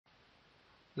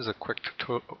This is a quick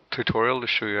tutorial to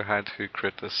show you how to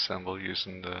create this symbol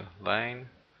using the line,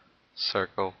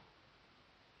 circle,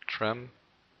 trim,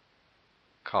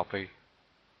 copy,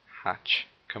 hatch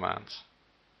commands.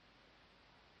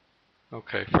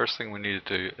 Okay, first thing we need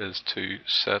to do is to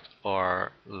set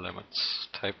our limits.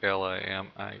 Type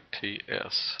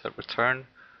LIMITS. Hit return.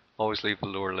 Always leave the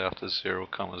lower left as 0,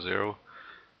 0.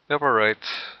 The upper right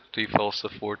defaults to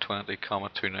 420,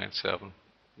 297.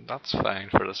 That's fine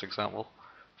for this example.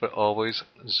 But always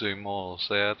zoom all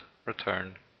Z,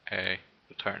 return A,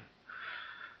 return.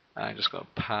 I'm just going to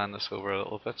pan this over a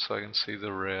little bit so I can see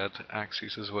the red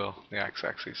axes as well, the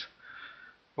x-axis.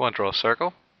 We want to draw a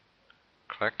circle.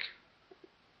 Click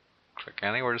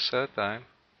anywhere to set it down,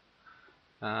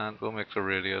 and we'll make the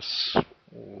radius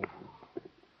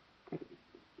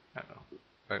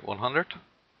about 100.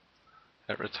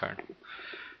 Hit return.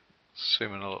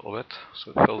 Zoom in a little bit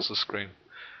so it fills the screen.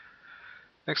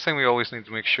 Next thing we always need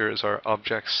to make sure is our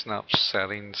object snap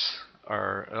settings.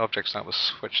 Our object snap is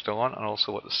switched on, and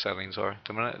also what the settings are. At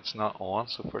the minute it's not on,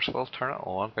 so first of all turn it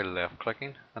on by left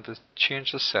clicking, and to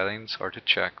change the settings or to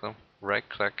check them, right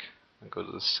click and go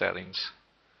to the settings.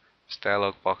 This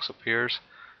dialog box appears.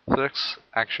 For this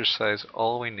exercise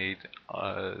all we need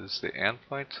is the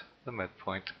endpoint, the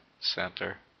midpoint,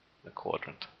 center, the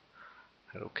quadrant.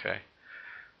 Hit OK.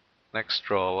 Next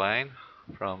draw a line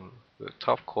from the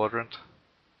top quadrant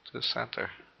to the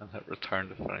center and hit return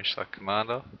to finish that command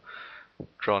off.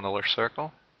 Draw another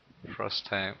circle, first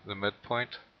time the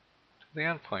midpoint to the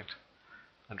endpoint,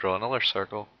 and draw another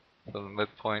circle from the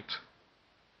midpoint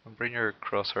and bring your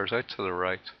crosshairs out to the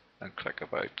right and click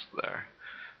about there.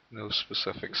 No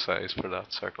specific size for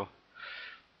that circle.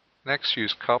 Next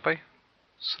use copy,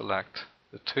 select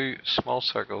the two small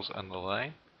circles and the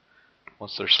line.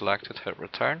 Once they're selected, hit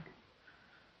return.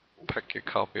 Pick your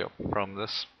copy up from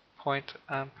this point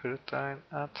and put it down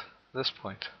at this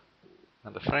point.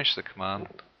 And to finish the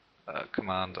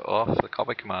the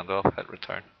copy command off, hit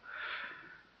return.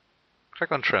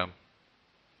 Click on trim.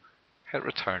 Hit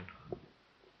return.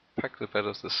 Pick the bit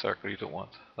of the circle you don't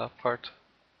want, that part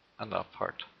and that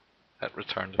part. Hit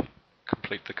return to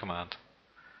complete the command.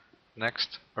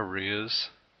 Next, erase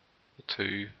the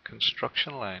two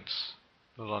construction lines,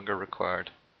 no longer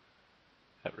required.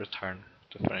 Hit return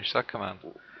to finish that command.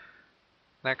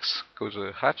 Next, go to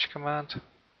the hatch command,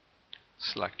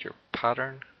 select your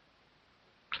pattern,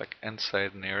 click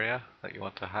inside an area that you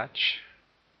want to hatch.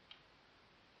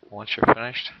 Once you're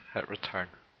finished, hit return.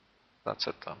 That's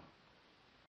it done.